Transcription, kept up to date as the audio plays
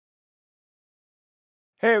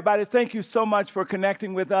Hey, everybody, thank you so much for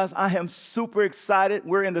connecting with us. I am super excited.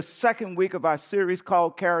 We're in the second week of our series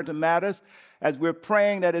called Character Matters, as we're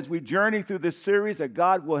praying that as we journey through this series, that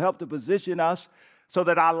God will help to position us so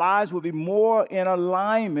that our lives will be more in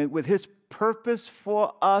alignment with His purpose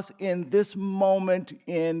for us in this moment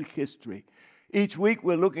in history. Each week,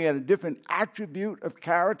 we're looking at a different attribute of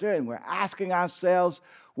character, and we're asking ourselves,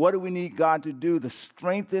 what do we need God to do to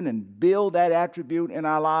strengthen and build that attribute in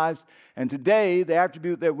our lives? And today, the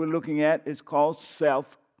attribute that we're looking at is called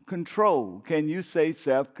self-control. Can you say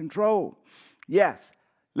self-control? Yes.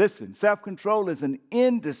 Listen, self-control is an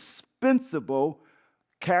indispensable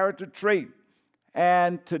character trait.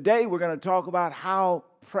 And today, we're going to talk about how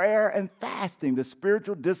prayer and fasting, the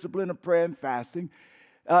spiritual discipline of prayer and fasting,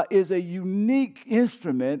 is a unique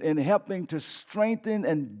instrument in helping to strengthen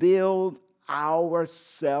and build our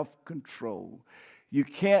self-control. You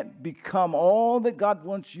can't become all that God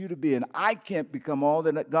wants you to be, and I can't become all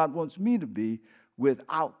that God wants me to be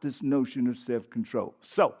without this notion of self-control.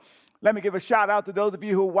 So, let me give a shout out to those of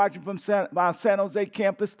you who are watching from our San Jose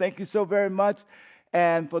campus. Thank you so very much.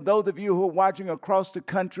 And for those of you who are watching across the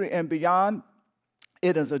country and beyond,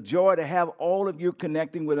 it is a joy to have all of you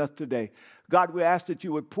connecting with us today. God, we ask that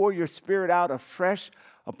you would pour your Spirit out afresh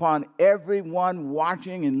upon everyone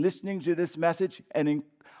watching and listening to this message, and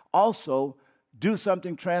also do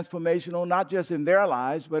something transformational, not just in their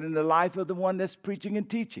lives, but in the life of the one that's preaching and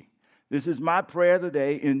teaching. This is my prayer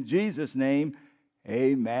today. In Jesus' name,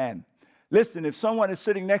 amen. Listen, if someone is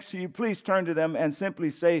sitting next to you, please turn to them and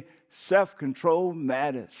simply say, self-control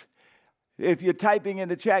matters. If you're typing in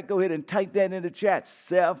the chat, go ahead and type that in the chat.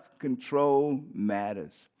 Self-control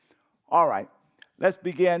matters. All right, let's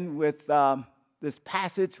begin with this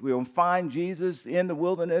passage. We'll find Jesus in the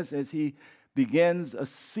wilderness as he begins a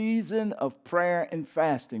season of prayer and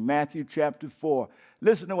fasting. Matthew chapter 4.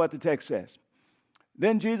 Listen to what the text says.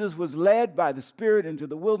 Then Jesus was led by the Spirit into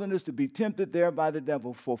the wilderness to be tempted there by the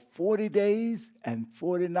devil. For 40 days and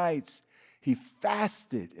 40 nights he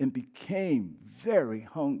fasted and became very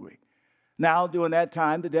hungry. Now, during that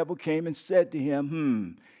time, the devil came and said to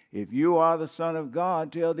him, if you are the Son of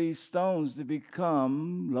God, tell these stones to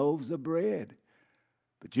become loaves of bread.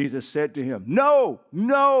 But Jesus said to him, no.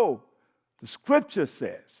 The scripture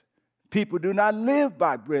says, people do not live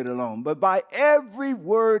by bread alone, but by every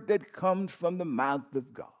word that comes from the mouth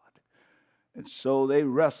of God. And so they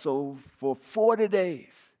wrestled for 40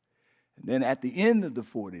 days. And then at the end of the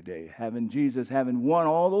 40 days, Jesus having won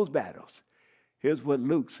all those battles, here's what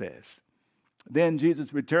Luke says. Then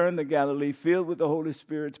Jesus returned to Galilee, filled with the Holy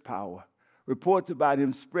Spirit's power. Reports about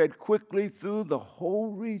him spread quickly through the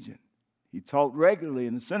whole region. He taught regularly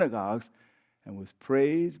in the synagogues and was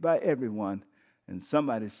praised by everyone. And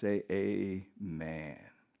somebody say, amen.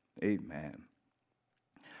 Amen.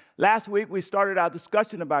 Last week, we started our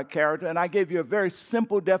discussion about character, and I gave you a very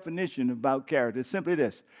simple definition about character. It's simply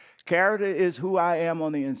this. Character is who I am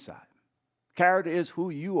on the inside. Character is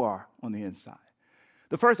who you are on the inside.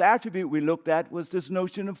 The first attribute we looked at was this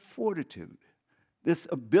notion of fortitude, this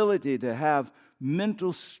ability to have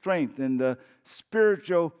mental strength and the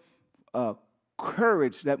spiritual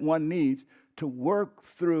courage that one needs to work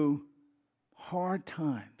through hard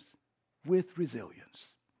times with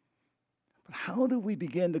resilience. But how do we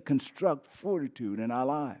begin to construct fortitude in our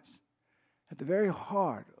lives? At the very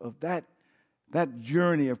heart of that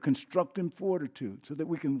journey of constructing fortitude so that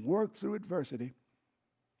we can work through adversity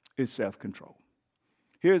is self-control.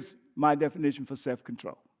 Here's my definition for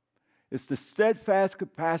self-control. It's the steadfast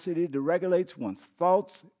capacity to regulate one's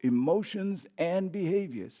thoughts, emotions, and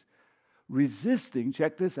behaviors, resisting,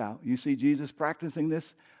 check this out, you see Jesus practicing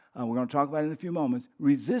this, we're going to talk about it in a few moments,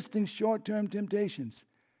 resisting short-term temptations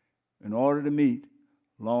in order to meet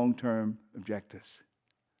long-term objectives.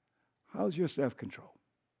 How's your self-control?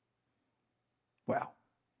 Well,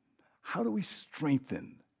 how do we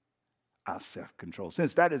strengthen our self-control?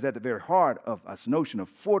 Since that is at the very heart of this notion of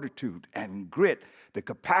fortitude and grit, the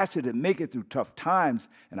capacity to make it through tough times.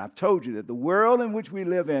 And I've told you that the world in which we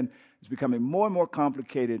live in is becoming more and more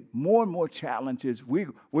complicated, more and more challenges.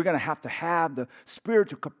 We're going to have the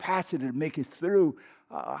spiritual capacity to make it through.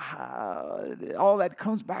 All that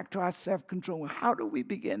comes back to our self-control. How do we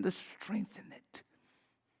begin to strengthen it?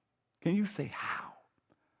 Can you say how?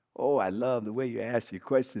 Oh, I love the way you ask your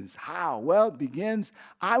questions. How? Well, it begins,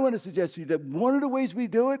 I want to suggest to you that one of the ways we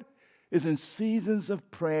do it is in seasons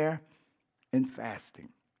of prayer and fasting.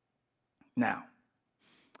 Now,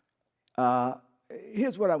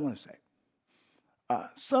 here's what I want to say.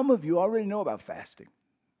 Some of you already know about fasting.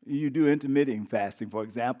 You do intermittent fasting, for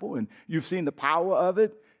example, and you've seen the power of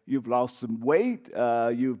it. You've lost some weight.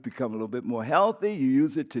 You've become a little bit more healthy. You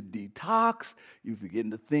use it to detox. You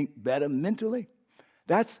begin to think better mentally.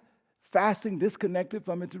 That's fasting disconnected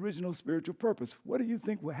from its original spiritual purpose. What do you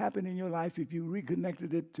think will happen in your life if you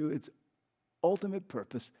reconnected it to its ultimate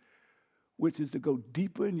purpose, which is to go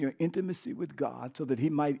deeper in your intimacy with God so that he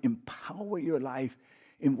might empower your life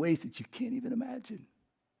in ways that you can't even imagine?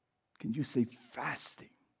 Can you say fasting?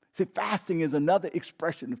 See, fasting is another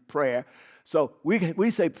expression of prayer. So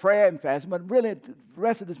we say prayer and fasting, but really, the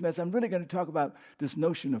rest of this message, I'm really going to talk about this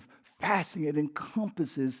notion of fasting. It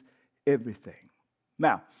encompasses everything.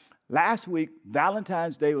 Now, last week,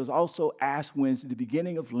 Valentine's Day was also Ash Wednesday, the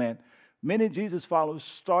beginning of Lent. Many Jesus followers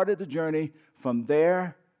started the journey from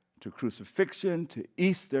there to crucifixion to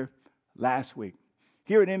Easter last week.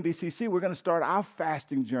 Here at NBCC, we're going to start our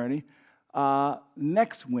fasting journey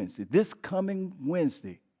next Wednesday, this coming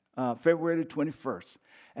Wednesday, February the 21st.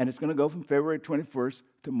 And it's going to go from February 21st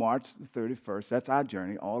to March the 31st. That's our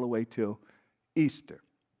journey all the way till Easter.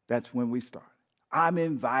 That's when we start. I'm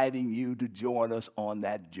inviting you to join us on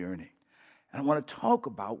that journey. And I want to talk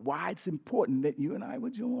about why it's important that you and I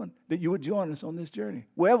would join, that you would join us on this journey,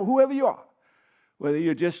 whoever you are. Whether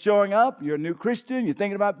you're just showing up, you're a new Christian, you're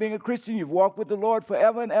thinking about being a Christian, you've walked with the Lord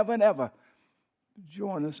forever and ever and ever,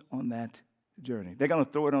 join us on that journey. They're going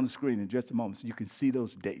to throw it on the screen in just a moment so you can see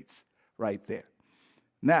those dates right there.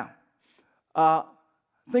 Now,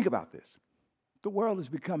 think about this. The world is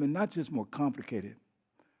becoming not just more complicated,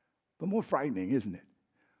 but more frightening, isn't it?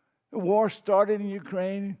 The war started in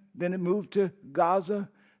Ukraine, then it moved to Gaza.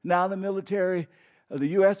 Now the military, the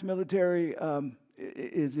U.S. military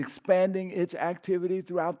is expanding its activity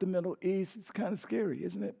throughout the Middle East. It's kind of scary,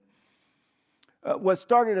 isn't it? What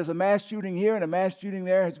started as a mass shooting here and a mass shooting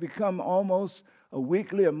there has become almost a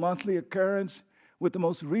weekly, a monthly occurrence, with the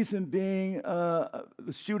most recent being the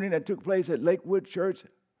shooting that took place at Lakewood Church,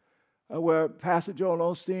 where Pastor Joel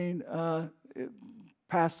Osteen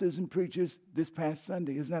pastors and preachers this past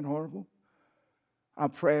Sunday. Isn't that horrible? Our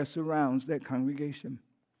prayer surrounds that congregation.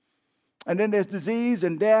 And then there's disease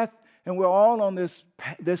and death, and we're all on this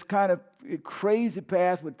kind of crazy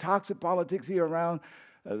path with toxic politics here around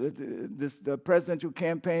the presidential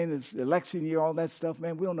campaign, this election year, all that stuff.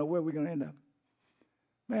 Man, we don't know where we're going to end up.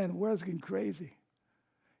 Man, the world's getting crazy.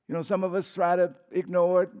 You know, some of us try to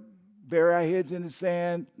ignore it, bury our heads in the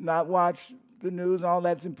sand, not watch the news, all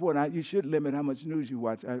that's important. You should limit how much news you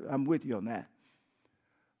watch. I'm with you on that.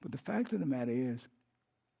 But the fact of the matter is,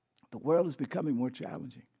 the world is becoming more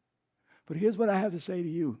challenging. But here's what I have to say to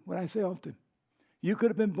you, what I say often. You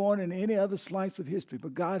could have been born in any other slice of history,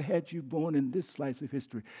 but God had you born in this slice of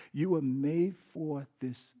history. You were made for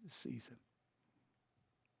this season.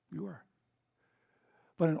 You were.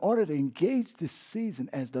 But in order to engage this season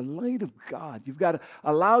as the light of God, you've got to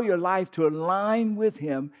allow your life to align with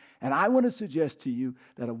Him. And I want to suggest to you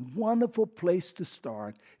that a wonderful place to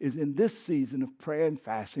start is in this season of prayer and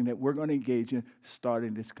fasting that we're going to engage in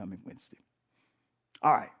starting this coming Wednesday.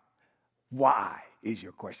 All right. Why is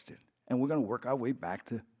your question? And we're going to work our way back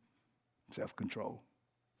to self-control.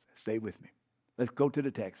 Stay with me. Let's go to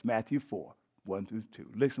the text, Matthew 4, 1 through 2.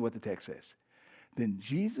 Listen to what the text says. Then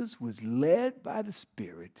Jesus was led by the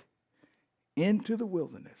Spirit into the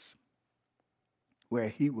wilderness, where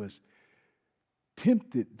he was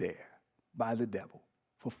tempted there by the devil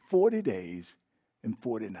for 40 days and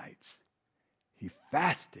 40 nights. He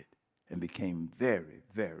fasted and became very,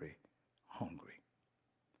 very hungry.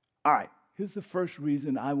 All right, here's the first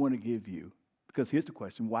reason I want to give you, because here's the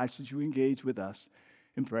question, why should you engage with us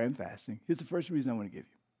in prayer and fasting? Here's the first reason I want to give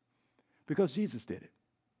you. Because Jesus did it.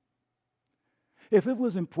 If it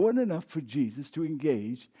was important enough for Jesus to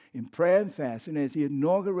engage in prayer and fasting as he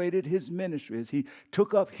inaugurated his ministry, as he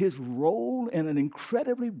took up his role in an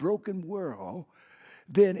incredibly broken world,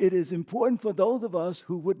 then it is important for those of us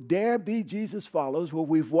who would dare be Jesus followers, where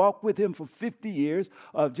we've walked with him for 50 years,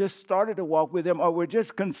 or just started to walk with him, or we're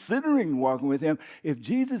just considering walking with him. If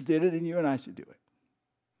Jesus did it, then you and I should do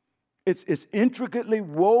it. It's intricately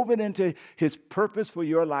woven into his purpose for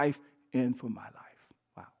your life and for my life.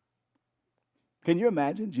 Wow. Can you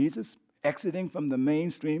imagine Jesus exiting from the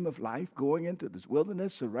mainstream of life, going into this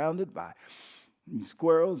wilderness surrounded by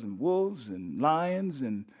squirrels and wolves and lions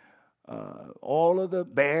and all of the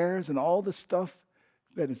bears and all the stuff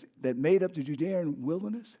that made up the Judean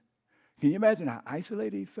wilderness? Can you imagine how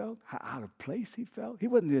isolated he felt, how out of place he felt? He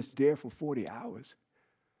wasn't just there for 40 hours.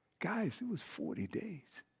 Guys, it was 40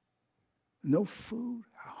 days. No food,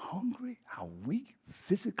 how hungry, how weak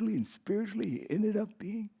physically and spiritually he ended up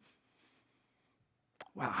being.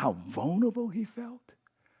 Wow, how vulnerable he felt,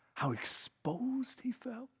 how exposed he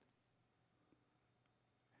felt.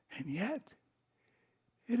 And yet,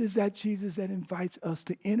 It is that Jesus that invites us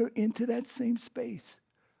to enter into that same space,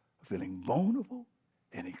 feeling vulnerable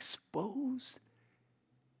and exposed,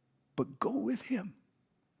 but go with him.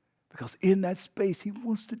 Because in that space, he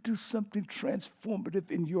wants to do something transformative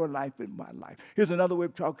in your life, in my life. Here's another way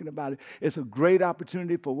of talking about it. It's a great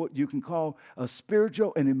opportunity for what you can call a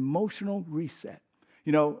spiritual and emotional reset.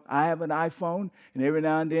 You know, I have an iPhone, and every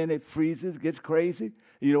now and then it freezes, gets crazy.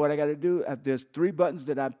 You know what I got to do? There's 3 buttons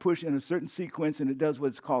that I push in a certain sequence, and it does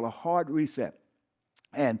what's called a hard reset.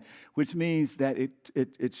 And which means that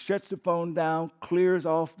it shuts the phone down, clears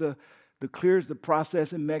the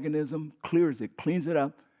processing mechanism, cleans it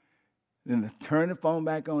up, then turn the phone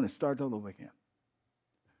back on and starts all over again.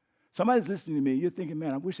 Somebody's listening to me, you're thinking,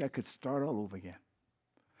 man, I wish I could start all over again.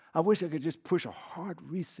 I wish I could just push a hard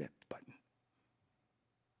reset button.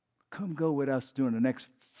 Come go with us during the next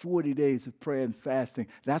 40 days of prayer and fasting.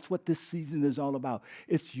 That's what this season is all about.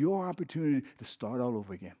 It's your opportunity to start all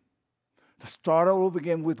over again. To start all over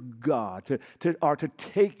again with God, to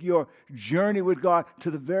take your journey with God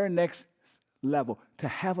to the very next level, to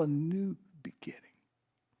have a new beginning.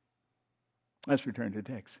 Let's return to the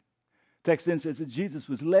text. The text then says that Jesus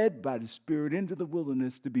was led by the Spirit into the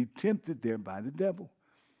wilderness to be tempted there by the devil.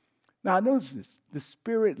 Now, notice this. The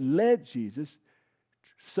Spirit led Jesus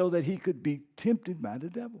so that he could be tempted by the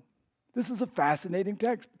devil. This is a fascinating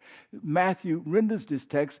text. Matthew renders this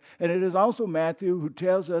text, and it is also Matthew who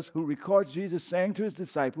tells us, who records Jesus saying to his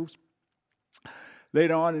disciples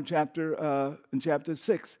later on in chapter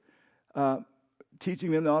 6,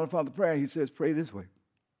 teaching them the Our Father prayer. He says, pray this way.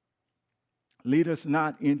 Lead us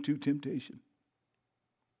not into temptation.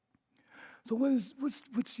 So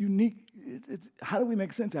what's unique? How do we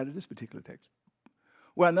make sense out of this particular text?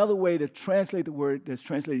 Well, another way to translate the word that's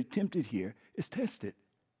translated tempted here is tested.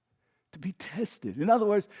 To be tested. In other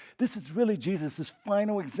words, this is really Jesus'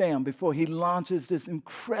 final exam before he launches this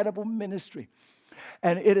incredible ministry.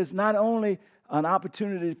 And it is not only an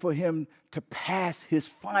opportunity for him to pass his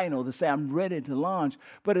final, to say, I'm ready to launch,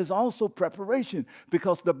 but it's also preparation,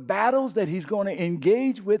 because the battles that he's going to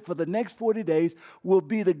engage with for the next 40 days will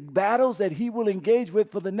be the battles that he will engage with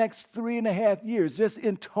for the next 3.5 years, just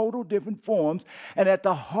in total different forms. And at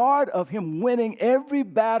the heart of him winning every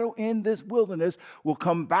battle in this wilderness will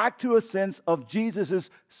come back to a sense of Jesus'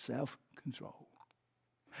 self-control.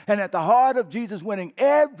 And at the heart of Jesus winning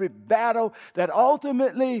every battle that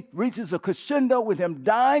ultimately reaches a crescendo with him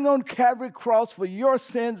dying on Calvary cross for your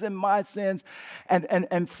sins and my sins,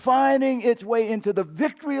 and finding its way into the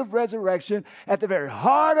victory of resurrection, at the very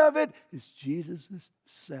heart of it is Jesus'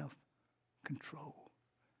 self-control.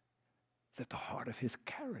 It's at the heart of his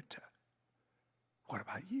character. What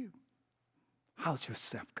about you? How's your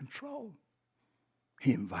self-control?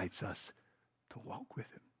 He invites us to walk with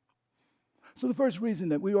him. So the first reason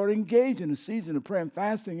that we are engaged in a season of prayer and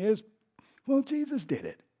fasting is, well, Jesus did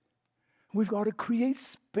it. We've got to create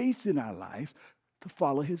space in our lives to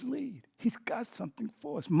follow his lead. He's got something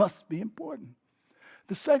for us. Must be important.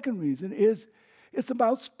 The second reason is it's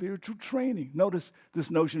about spiritual training. Notice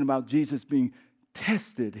this notion about Jesus being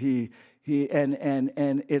tested.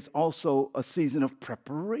 And it's also a season of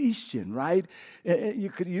preparation, right? You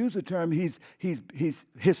could use the term he's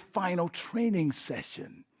his final training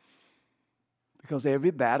session. Because every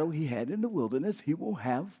battle he had in the wilderness, he will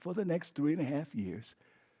have for the next 3.5 years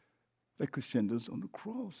that crescendos on the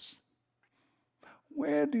cross.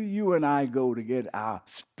 Where do you and I go to get our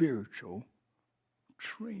spiritual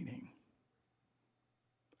training?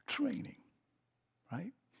 Training,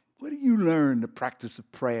 right? Where do you learn the practice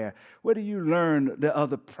of prayer? Where do you learn the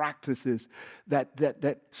other practices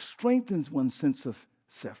that strengthens one's sense of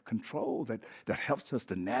self-control, that helps us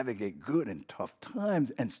to navigate good and tough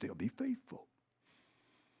times and still be faithful?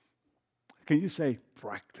 Can you say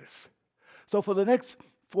practice? So for the next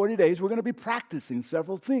 40 days, we're going to be practicing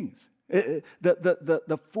several things. The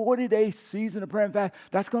 40-day season of prayer and fast,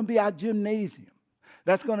 that's going to be our gymnasium.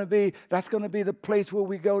 That's going to be the place where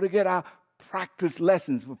we go to get our practice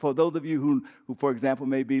lessons. For those of you who, for example,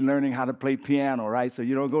 may be learning how to play piano, right? So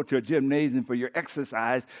you don't go to a gymnasium for your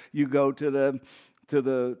exercise. You go to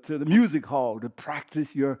the music hall to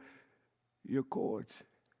practice your chords.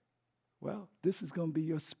 Well, this is going to be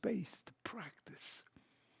your space to practice.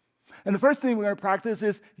 And the first thing we're going to practice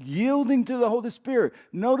is yielding to the Holy Spirit.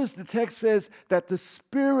 Notice the text says that the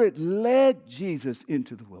Spirit led Jesus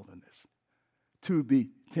into the wilderness to be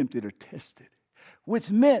tempted or tested,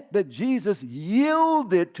 which meant that Jesus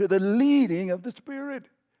yielded to the leading of the Spirit.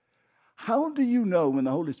 How do you know when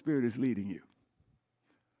the Holy Spirit is leading you?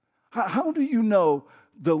 How do you know,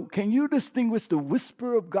 can you distinguish the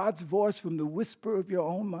whisper of God's voice from the whisper of your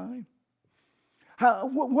own mind?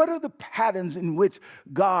 What are the patterns in which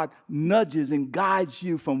God nudges and guides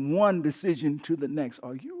you from one decision to the next?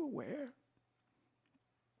 Are you aware?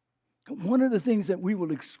 One of the things that we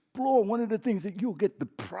will explore, one of the things that you'll get to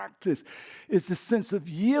practice is the sense of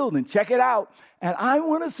yielding. Check it out. And I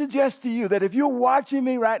want to suggest to you that if you're watching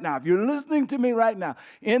me right now, if you're listening to me right now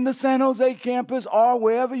in the San Jose campus or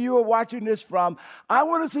wherever you are watching this from, I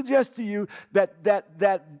want to suggest to you that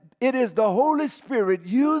it is the Holy Spirit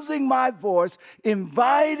using my voice,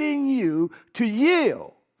 inviting you to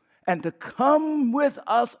yield and to come with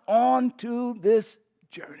us onto this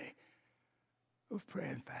journey of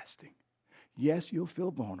prayer and fasting. Yes, you'll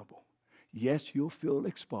feel vulnerable. Yes, you'll feel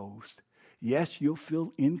exposed. Yes, you'll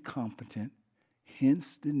feel incompetent.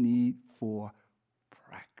 Hence the need for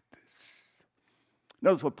practice.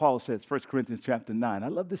 Notice what Paul says, 1 Corinthians chapter 9. I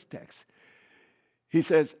love this text. He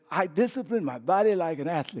says, I discipline my body like an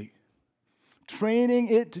athlete, training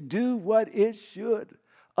it to do what it should.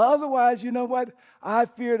 Otherwise, you know what? I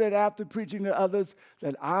fear that after preaching to others,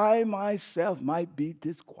 that I myself might be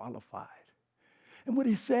disqualified. And what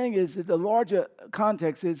he's saying is that the larger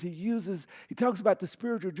context is he talks about the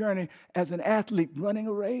spiritual journey as an athlete running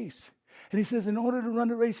a race. And he says in order to run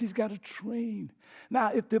the race, he's got to train.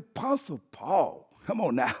 Now, if the Apostle Paul, come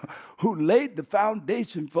on now, who laid the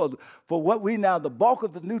foundation for what we now, the bulk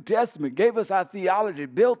of the New Testament, gave us our theology,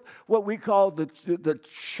 built what we call the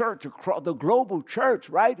church, across the global church,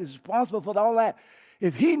 right, is responsible for all that.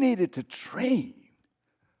 If he needed to train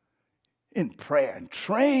in prayer and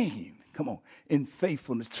train, come on, in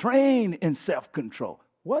faithfulness, train in self-control.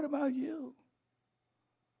 What about you?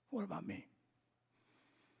 What about me?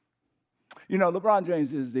 You know, LeBron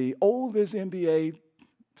James is the oldest NBA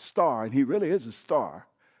star, and he really is a star,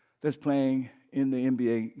 that's playing in the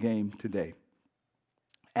NBA game today.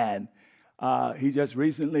 And he just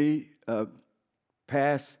recently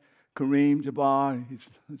passed Kareem Jabbar.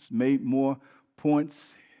 He's made more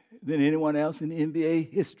points than anyone else in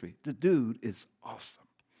NBA history. The dude is awesome.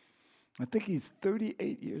 I think he's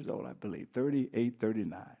 38 years old, I believe, 38,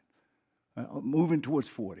 39, moving towards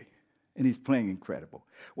 40, and he's playing incredible.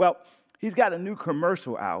 Well, he's got a new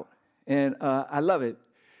commercial out, and I love it.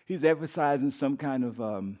 He's exercising some kind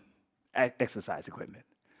of exercise equipment.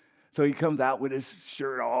 So he comes out with his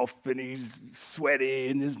shirt off, and he's sweaty,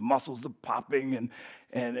 and his muscles are popping,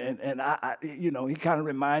 and I you know, he kind of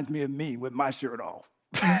reminds me of me with my shirt off.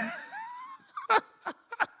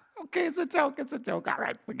 Okay, it's a joke. All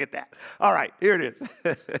right, forget that. All right, here it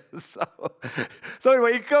is. So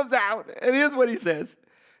anyway, he comes out, and here's what he says.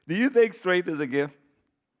 Do you think strength is a gift?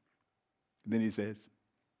 And then he says,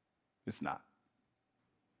 it's not.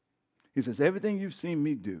 He says, everything you've seen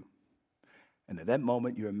me do. And at that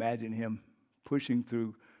moment, you imagine him pushing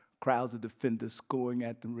through crowds of defenders, scoring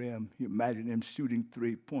at the rim. You imagine him shooting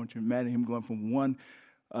 3 points. You imagine him going from one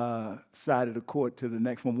side of the court to the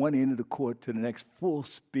next, from one end of the court to the next, full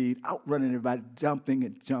speed, outrunning everybody,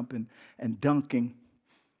 jumping and dunking.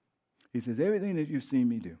 He says, everything that you've seen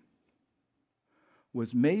me do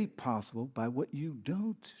was made possible by what you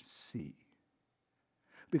don't see.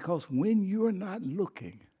 Because when you're not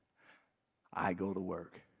looking, I go to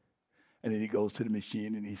work. And then he goes to the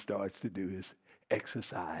machine and he starts to do his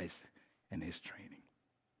exercise and his training.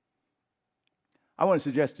 I want to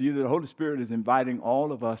suggest to you that the Holy Spirit is inviting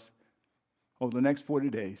all of us over the next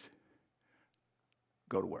 40 days,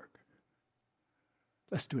 go to work.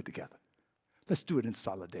 Let's do it together. Let's do it in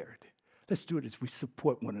solidarity. Let's do it as we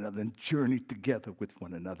support one another and journey together with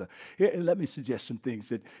one another. Here, let me suggest some things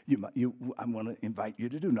that I want to invite you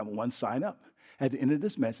to do. Number one, sign up. At the end of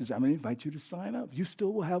this message, I'm going to invite you to sign up. You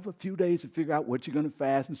still will have a few days to figure out what you're going to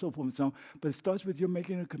fast and so forth and so on, but it starts with you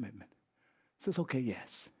making a commitment. It says, okay,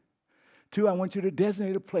 yes. 2, I want you to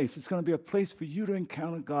designate a place. It's going to be a place for you to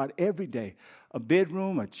encounter God every day. A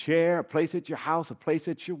bedroom, a chair, a place at your house, a place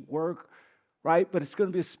at your work, right? But it's going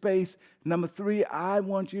to be a space. Number 3, I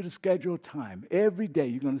want you to schedule time. Every day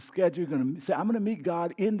you're going to schedule, you're going to say, I'm going to meet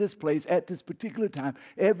God in this place at this particular time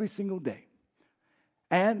every single day.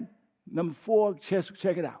 And number 4,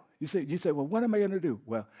 check it out. You say, well, what am I going to do?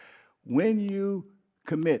 Well, when you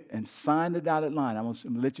commit and sign the dotted line, I'm going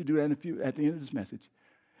to let you do that at the end of this message.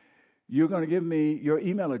 You're going to give me your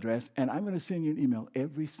email address, and I'm going to send you an email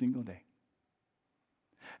every single day.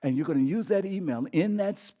 And you're going to use that email in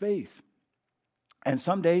that space. And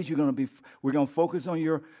some days we're going to focus on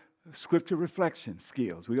your scripture reflection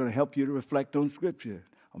skills. We're going to help you to reflect on scripture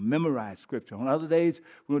or memorize scripture. On other days,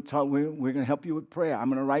 we're going to help you with prayer. I'm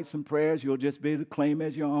going to write some prayers you'll just be able to claim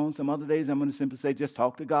as your own. Some other days, I'm going to simply say, just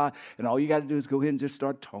talk to God. And all you got to do is go ahead and just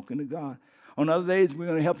start talking to God. On other days, we're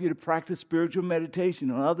going to help you to practice spiritual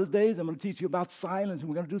meditation. On other days, I'm going to teach you about silence, and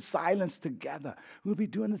we're going to do silence together. We'll be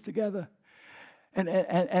doing this together. And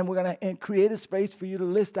we're going to create a space for you to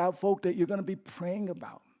list out folk that you're going to be praying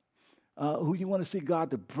about, who you want to see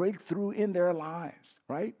God to break through in their lives,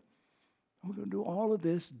 right? We're going to do all of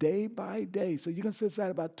this day by day. So you're going to set aside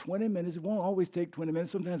about 20 minutes. It won't always take 20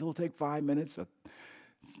 minutes. Sometimes it will take 5 minutes or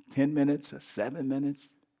 10 minutes or 7 minutes.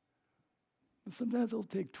 But sometimes it'll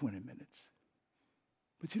take 20 minutes.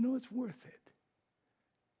 But you know it's worth it.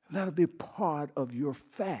 And that'll be part of your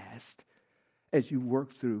fast as you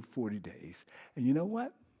work through 40 days. And you know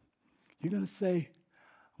what? You're going to say,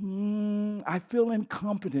 I feel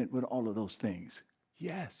incompetent with all of those things.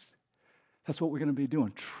 Yes. That's what we're going to be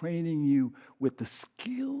doing, training you with the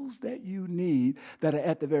skills that you need that are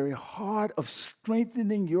at the very heart of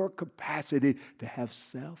strengthening your capacity to have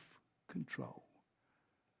self-control,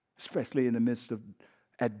 especially in the midst of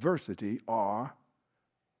adversity or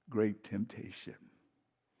great temptation.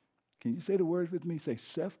 Can you say the words with me? Say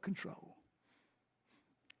self-control.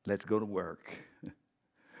 Let's go to work.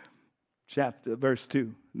 Verse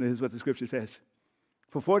 2. This is what the scripture says.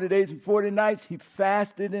 For 40 days and 40 nights, he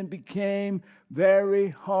fasted and became very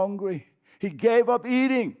hungry. He gave up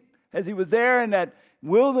eating as he was there in that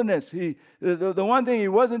wilderness. The one thing he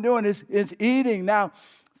wasn't doing is eating. Now,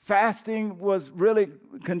 fasting was really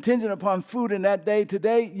contingent upon food in that day.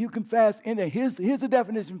 Today, you can fast anything. Here's the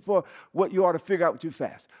definition for what you ought to figure out what you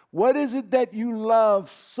fast. What is it that you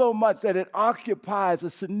love so much that it occupies a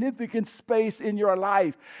significant space in your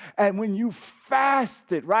life? And when you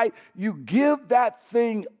fast it, right, you give that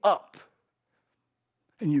thing up.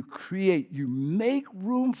 And you make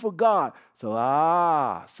room for God.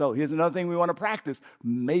 So here's another thing we want to practice,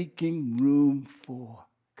 making room for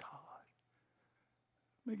God.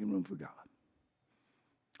 Making room for God.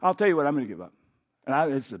 I'll tell you what I'm going to give up.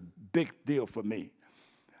 And it's a big deal for me.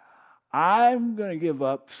 I'm going to give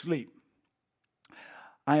up sleep.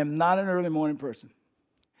 I am not an early morning person.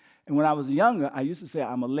 And when I was younger, I used to say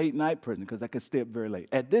I'm a late night person because I could stay up very late.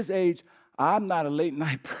 At this age, I'm not a late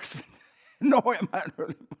night person, nor am I an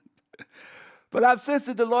early morning. But I've sensed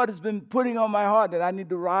that the Lord has been putting on my heart that I need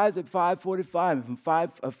to rise at 5:45 and from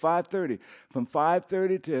 5:30. From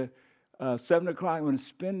 5:30 to 7 o'clock, I'm going to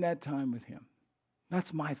spend that time with him.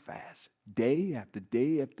 That's my fast, day after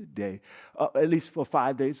day after day, at least for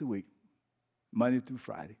 5 days a week, Monday through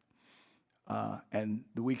Friday. And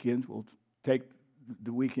the weekends, we'll take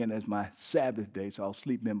the weekend as my Sabbath day, so I'll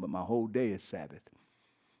sleep in, but my whole day is Sabbath.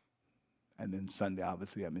 And then Sunday,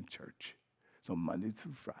 obviously, I'm in church. So Monday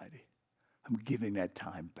through Friday, I'm giving that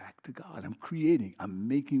time back to God. I'm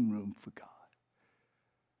making room for God.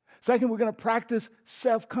 Second, we're going to practice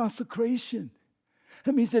self-consecration.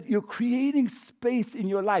 That means that you're creating space in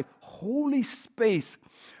your life, holy space.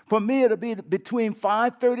 For me, it'll be between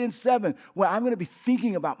 5:30 and 7, where I'm going to be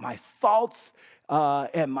thinking about my thoughts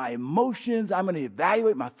and my emotions. I'm going to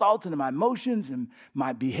evaluate my thoughts and my emotions and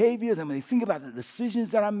my behaviors. I'm going to think about the decisions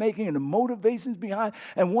that I'm making and the motivations behind.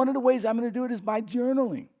 And one of the ways I'm going to do it is by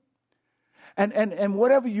journaling. And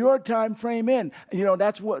whatever your time frame in,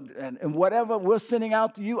 that's what, and whatever we're sending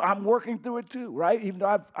out to you, I'm working through it too, right? Even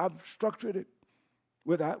though I've structured it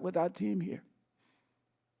with our team here.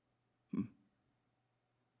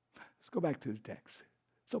 Let's go back to the text.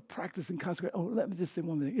 So practice and consecrate. Oh, let me just say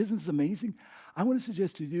one thing. Isn't this amazing? I want to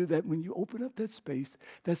suggest to you that when you open up that space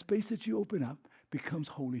that you open up becomes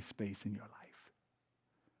holy space in your life.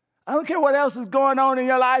 I don't care what else is going on in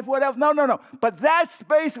your life, whatever. No. But that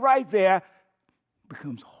space right there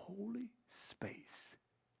becomes holy space,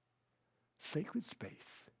 sacred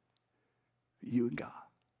space, you and God,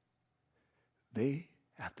 day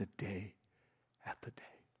after day after day.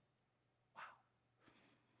 Wow.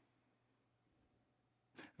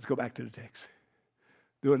 Let's go back to the text.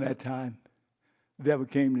 During that time, the devil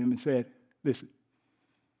came to him and said, listen,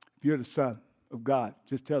 if you're the Son of God,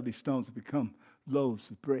 just tell these stones to become loaves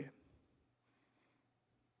of bread.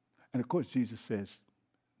 And of course, Jesus says,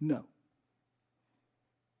 no.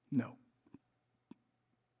 Now,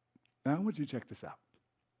 I want you to check this out.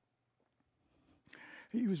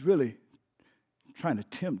 He was really trying to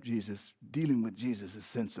tempt Jesus, dealing with Jesus'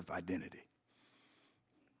 sense of identity.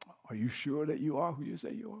 Are you sure that you are who you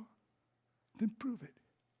say you are? Then prove it.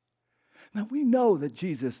 Now, we know that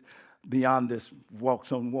Jesus, beyond this,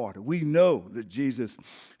 walks on water. We know that Jesus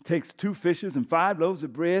takes 2 fishes and 5 loaves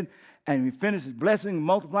of bread, and he finishes blessing and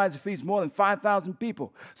multiplies and feeds more than 5,000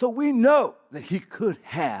 people. So we know that he could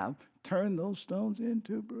have turned those stones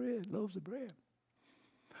into bread, loaves of bread.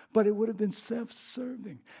 But it would have been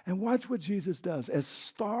self-serving. And watch what Jesus does. As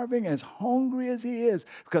starving, as hungry as he is,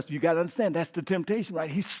 because you got to understand, that's the temptation, right?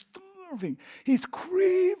 He's starving. starving. He's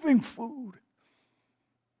craving food.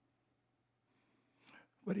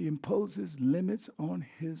 But he imposes limits on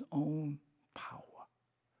his own power.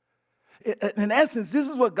 In essence, this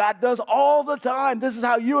is what God does all the time. This is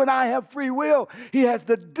how you and I have free will. He has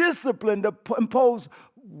the discipline to impose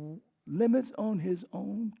limits on his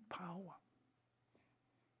own power.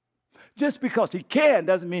 Just because he can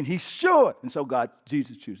doesn't mean he should. And so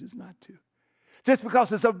Jesus chooses not to. Just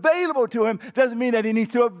because it's available to him doesn't mean that he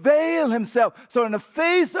needs to avail himself. So in the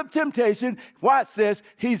face of temptation, watch this,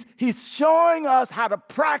 he's showing us how to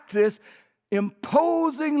practice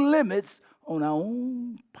imposing limits on our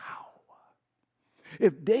own power.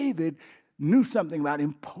 If David knew something about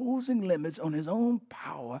imposing limits on his own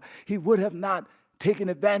power, he would have not taken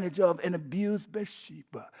advantage of and abused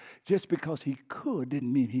Bathsheba. Just because he could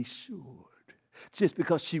didn't mean he should. Just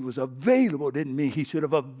because she was available didn't mean he should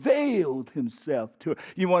have availed himself to her.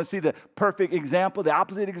 You want to see the perfect example, the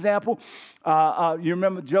opposite example? You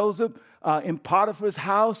remember Joseph in Potiphar's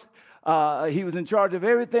house? He was in charge of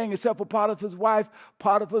everything except for Potiphar's wife.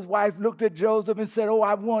 Potiphar's wife looked at Joseph and said, "Oh,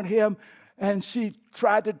 I want him." And she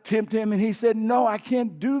tried to tempt him, and he said, "No, I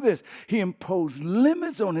can't do this." He imposed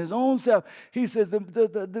limits on his own self. He says,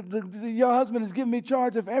 your husband has given me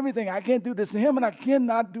charge of everything. I can't do this to him, and I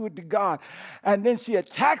cannot do it to God. And then she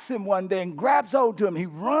attacks him one day and grabs hold to him. He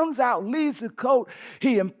runs out, leaves his coat.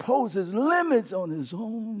 He imposes limits on his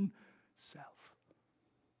own self.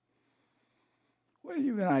 Where do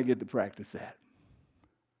you and I get to practice that?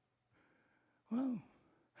 Well,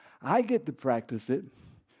 I get to practice it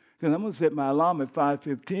because I'm going to set my alarm at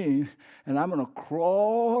 5:15, and I'm going to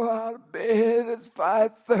crawl out of bed at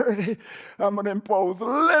 5:30. I'm going to impose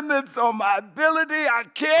limits on my ability. I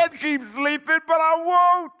can't keep sleeping, but I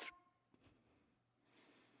won't.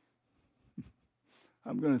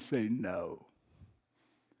 I'm going to say no.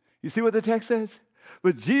 You see what the text says?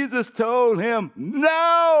 But Jesus told him,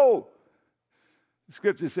 no. The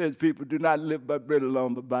scripture says people do not live by bread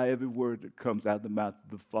alone, but by every word that comes out of the mouth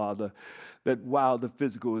of the Father. That while the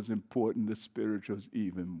physical is important, the spiritual is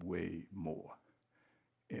even way more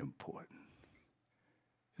important.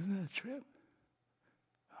 Isn't that a trip?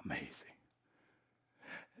 Amazing.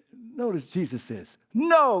 Notice Jesus says,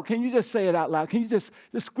 no. Can you just say it out loud? Can you just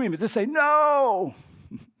scream it? Just say, no.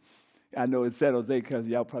 I know it settles there because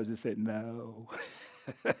y'all probably just said no.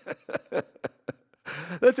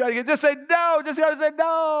 Let's try it again. Just say no. Just gotta say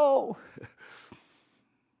no.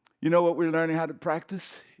 You know what we're learning how to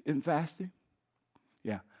practice in fasting?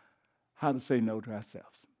 Yeah, how to say no to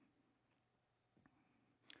ourselves.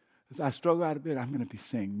 As I struggle out of bed, I'm going to be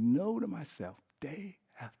saying no to myself day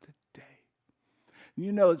after day.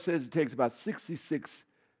 You know, it says it takes about 66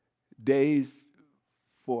 days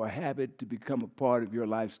for a habit to become a part of your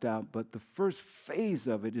lifestyle, but the first phase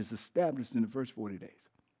of it is established in the first 40 days.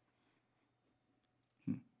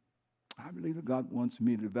 I believe that God wants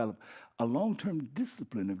me to develop a long-term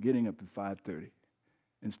discipline of getting up at 5:30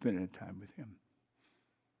 and spending time with him.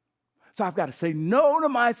 So I've got to say no to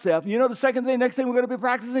myself. You know the second thing, next thing we're going to be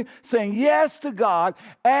practicing? Saying yes to God.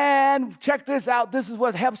 And check this out. This is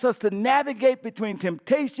what helps us to navigate between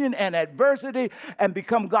temptation and adversity and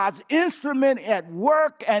become God's instrument at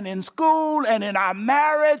work and in school and in our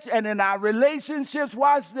marriage and in our relationships.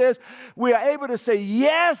 Watch this. We are able to say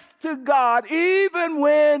yes to God even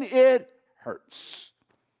when it hurts.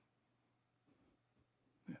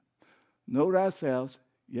 No to ourselves,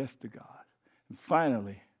 yes to God. And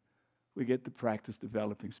finally, we get to practice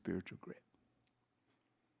developing spiritual grit.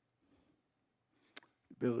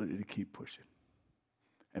 The ability to keep pushing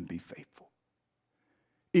and be faithful.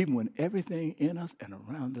 Even when everything in us and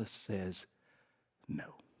around us says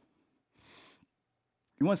no.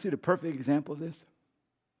 You want to see the perfect example of this?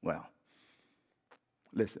 Well,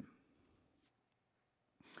 listen.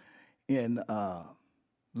 In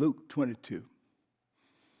Luke 22,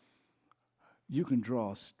 you can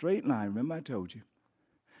draw a straight line. Remember I told you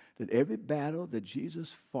that every battle that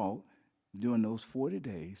Jesus fought during those 40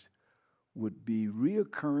 days would be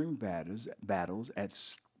reoccurring battles at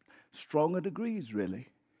stronger degrees, really,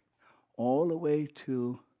 all the way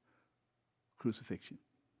to crucifixion.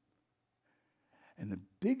 And the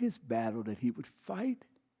biggest battle that he would fight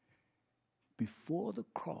before the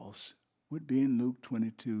cross would be in Luke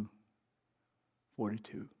 22:42,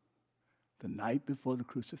 the night before the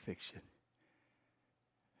crucifixion.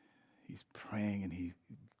 He's praying and he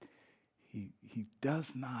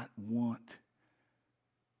does not want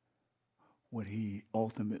what he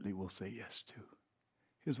ultimately will say yes to.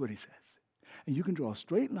 Here's what he says. And you can draw a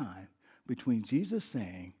straight line between Jesus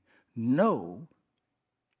saying, no,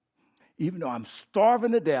 even though I'm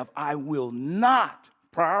starving to death, I will not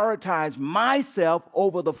prioritize myself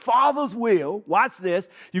over the Father's will, watch this,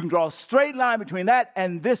 you can draw a straight line between that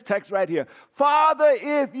and this text right here. Father,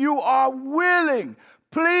 if you are willing,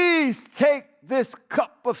 please take this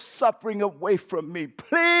cup of suffering away from me,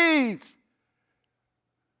 please.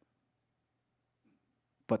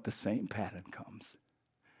 But the same pattern comes.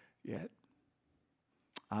 Yet,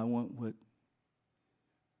 I want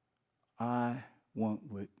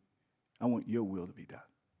your will to be done,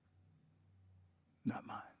 not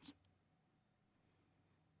mine.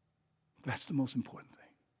 That's the most important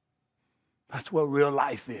thing. That's what real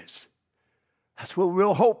life is. That's what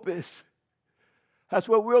real hope is. That's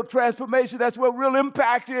what real transformation, that's what real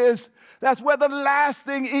impact is. That's where the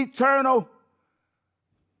lasting, eternal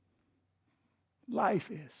life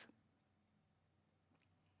is.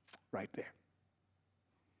 Right there.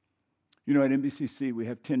 You know, at NBCC, we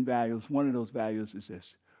have 10 values. One of those values is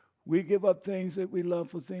this. We give up things that we love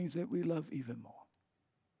for things that we love even more.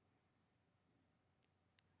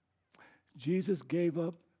 Jesus gave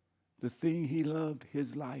up the thing he loved,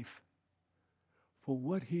 his life, for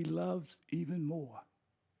what he loves even more.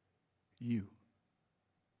 You.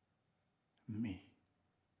 Me.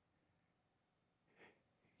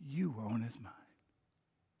 You are on his mind.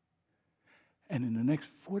 And in the next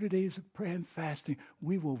 40 days of prayer and fasting,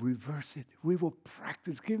 we will reverse it. We will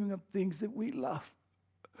practice giving up things that we love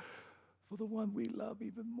for the one we love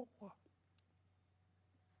even more.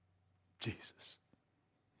 Jesus.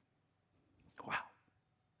 Wow.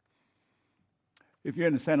 If you're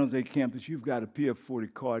in the San Jose campus, you've got a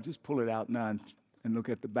PF40 card. Just pull it out now and look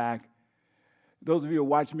at the back. Those of you who are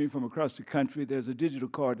watching me from across the country, there's a digital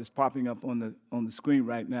card that's popping up on the screen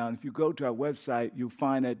right now. And if you go to our website, you'll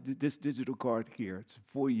find that this digital card here. It's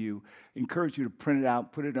for you. Encourage you to print it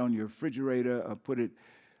out, put it on your refrigerator, or put it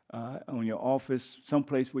on your office,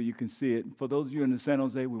 someplace where you can see it. For those of you in the San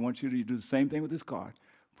Jose, we want you to do the same thing with this card.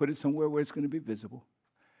 Put it somewhere where it's going to be visible.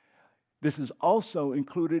 This is also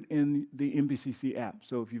included in the NBCC app.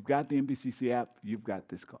 So if you've got the NBCC app, you've got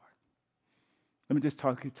this card. Let me just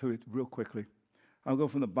talk you to it real quickly. I'll go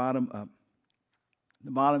from the bottom up.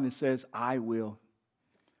 The bottom, it says, I will.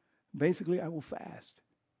 Basically, I will fast.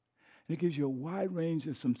 And it gives you a wide range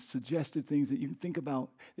of some suggested things that you can think about.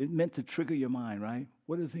 It's meant to trigger your mind, right?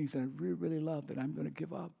 What are the things that I really, really love that I'm going to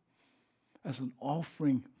give up as an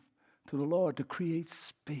offering to the Lord to create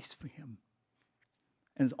space for him?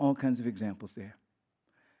 And there's all kinds of examples there.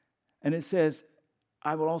 And it says,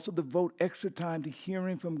 I will also devote extra time to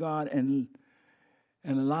hearing from God and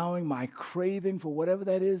allowing my craving for whatever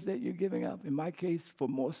that is that you're giving up, in my case, for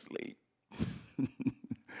more sleep,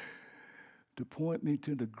 to point me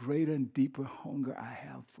to the greater and deeper hunger I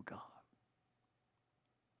have for God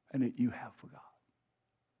and that you have for God.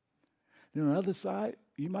 Then on the other side,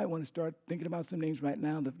 you might want to start thinking about some names right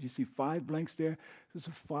now. You see 5 blanks there. Those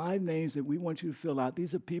are 5 names that we want you to fill out.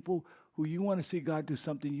 These are people who you want to see God do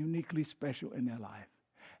something uniquely special in their life.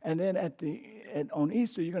 And then on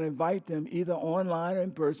Easter, you're going to invite them either online or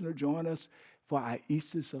in person or join us for our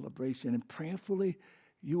Easter celebration. And prayerfully,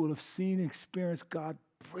 you will have seen and experienced God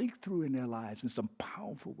breakthrough in their lives in some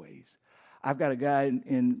powerful ways. I've got a guy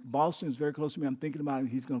in Boston who's very close to me. I'm thinking about him.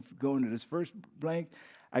 He's going to go into this first blank.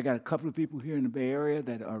 I got a couple of people here in the Bay Area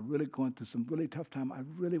that are really going through some really tough time. I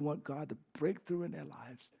really want God to break through in their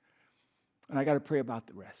lives. And I got to pray about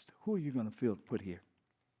the rest. Who are you going to put here?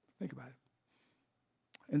 Think about it.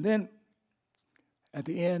 And then at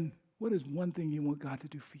the end, what is one thing you want God to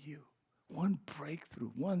do for you? One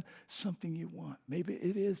breakthrough, something you want. Maybe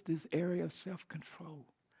it is this area of self-control.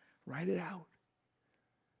 Write it out.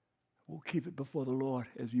 We'll keep it before the Lord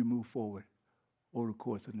as you move forward over the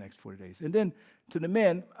course of the next 40 days. And then to the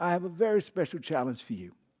men, I have a very special challenge for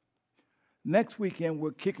you. Next weekend,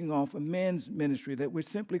 we're kicking off a men's ministry that we're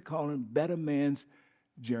simply calling Better Man's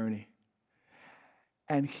Journey.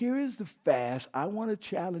 And here is the fast I want to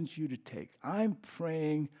challenge you to take. I'm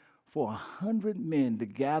praying for 100 men to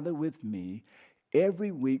gather with me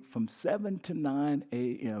every week from 7 to 9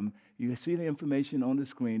 a.m. You see the information on the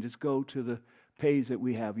screen. Just go to the page that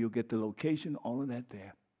we have. You'll get the location, all of that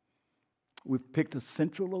there. We've picked a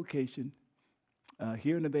central location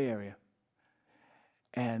here in the Bay Area.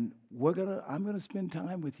 And I'm going to spend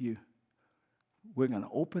time with you. We're going to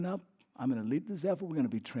open up. I'm going to lead this effort. We're going to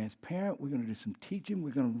be transparent. We're going to do some teaching.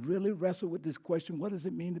 We're going to really wrestle with this question. What does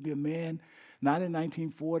it mean to be a man, not in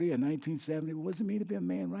 1940 or 1970? What does it mean to be a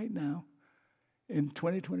man right now in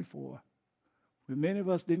 2024? Many of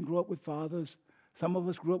us didn't grow up with fathers. Some of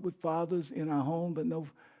us grew up with fathers in our home, but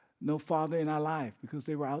no father in our life because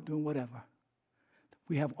they were out doing whatever.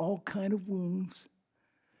 We have all kinds of wounds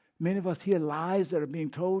Many of us hear lies that are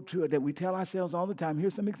being told to that we tell ourselves all the time.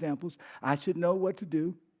 Here's some examples. I should know what to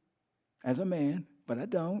do as a man, but I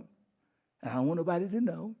don't. And I don't want nobody to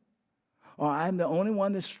know. Or I'm the only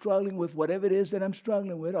one that's struggling with whatever it is that I'm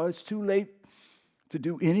struggling with. Or it's too late to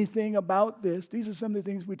do anything about this. These are some of the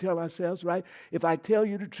things we tell ourselves, right? If I tell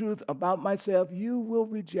you the truth about myself, you will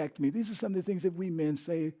reject me. These are some of the things that we men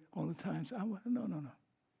say all the time. So no.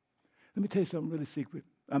 Let me tell you something really secret.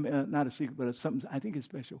 Not a secret, but it's something I think is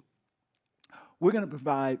special. We're going to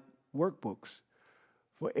provide workbooks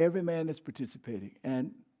for every man that's participating.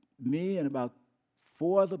 And me and about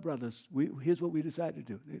 4 other brothers, here's what we decided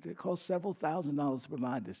to do. It cost several $1,000s to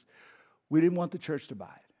provide this. We didn't want the church to buy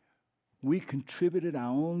it. We contributed our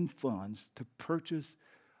own funds to purchase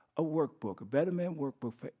a workbook, a Better Man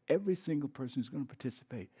workbook for every single person who's going to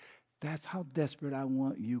participate. That's how desperate I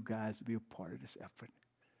want you guys to be a part of this effort.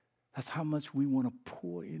 That's how much we want to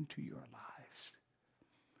pour into your lives.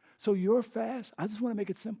 So your fast, I just want to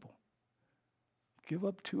make it simple. Give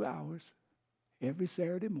up 2 hours every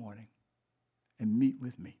Saturday morning and meet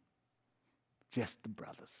with me. Just the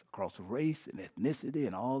brothers across race and ethnicity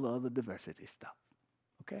and all the other diversity stuff.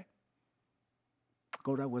 Okay?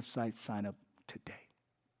 Go to our website, sign up today.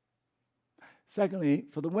 Secondly,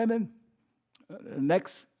 for the women,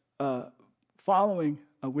 next following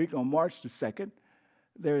a week on March the 2nd,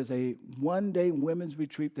 there is a one-day women's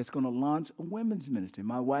retreat that's going to launch a women's ministry.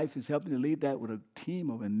 My wife is helping to lead that with a team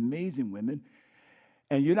of amazing women.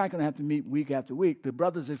 And you're not going to have to meet week after week. The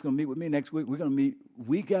brothers that's going to meet with me next week, we're going to meet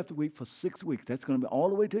week after week for 6 weeks. That's going to be all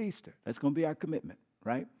the way to Easter. That's going to be our commitment,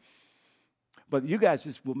 right? But you guys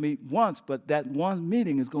just will meet once, but that one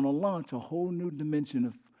meeting is going to launch a whole new dimension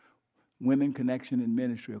of women connection and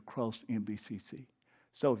ministry across NBCC.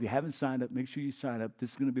 So if you haven't signed up, make sure you sign up.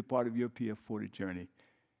 This is going to be part of your PF40 journey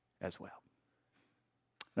as well.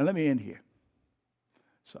 Now let me end here.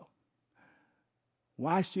 So,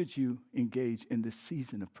 why should you engage in this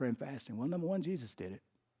season of prayer and fasting? Well, number one, Jesus did it.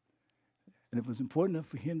 And if it was important enough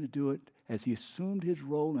for him to do it as he assumed his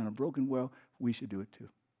role in a broken world, we should do it too.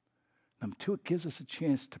 Number two, it gives us a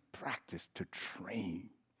chance to practice, to train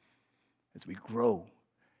as we grow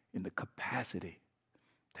in the capacity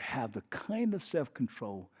to have the kind of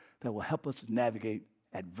self-control that will help us navigate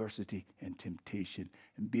adversity and temptation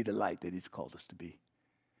and be the light that he's called us to be.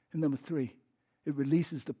 And number three, it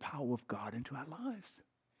releases the power of God into our lives.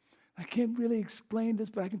 I can't really explain this,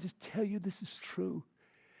 but I can just tell you this is true.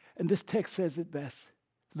 And this text says it best.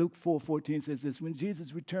 Luke 4:14 says this: when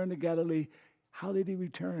Jesus returned to Galilee, how did he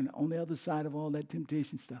return? On the other side of all that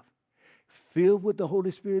temptation stuff. Filled with the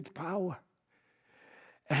Holy Spirit's power.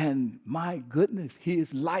 And my goodness,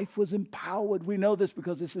 his life was empowered. We know this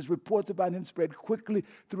because this is reports about him spread quickly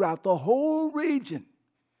throughout the whole region.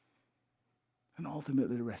 And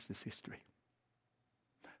ultimately the rest is history.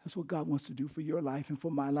 That's what God wants to do for your life and for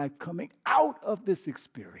my life coming out of this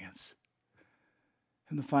experience.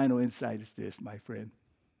 And the final insight is this, my friend.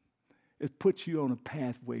 It puts you on a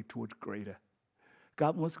pathway towards greater.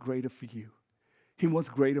 God wants greater for you. He wants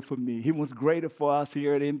greater for me. He wants greater for us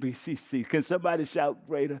here at NBCC. Can somebody shout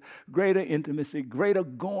greater? Greater intimacy, greater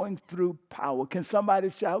going through power. Can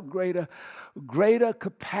somebody shout greater? Greater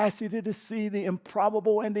capacity to see the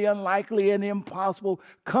improbable and the unlikely and the impossible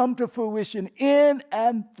come to fruition in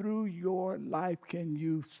and through your life. Can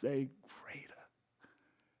you say greater?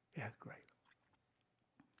 Yeah, greater.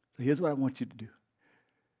 So here's what I want you to do.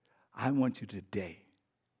 I want you today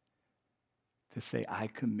to say, I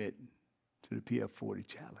commit to the PF40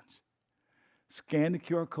 challenge. Scan the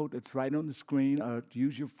QR code that's right on the screen or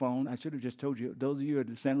use your phone. I should have just told you, those of you at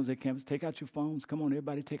the San Jose campus, take out your phones. Come on,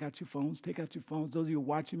 everybody, take out your phones. Take out your phones. Those of you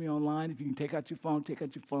watching me online, if you can take out your phone, take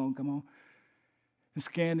out your phone. Come on. And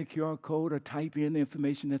scan the QR code or type in the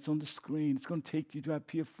information that's on the screen. It's going to take you to our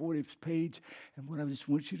PF40 page. And what I just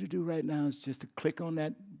want you to do right now is just to click on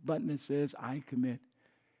that button that says, I commit.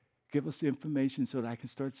 Give us the information so that I can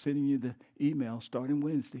start sending you the email starting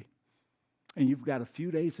Wednesday. And you've got a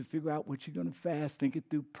few days to figure out what you're going to fast, think it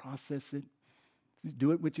through, process it.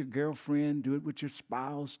 Do it with your girlfriend, do it with your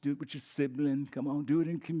spouse, do it with your sibling. Come on, do it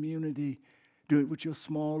in community. Do it with your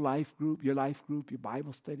small life group, your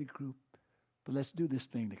Bible study group. But let's do this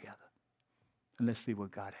thing together. And let's see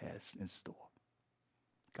what God has in store.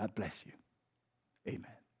 God bless you.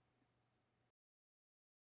 Amen.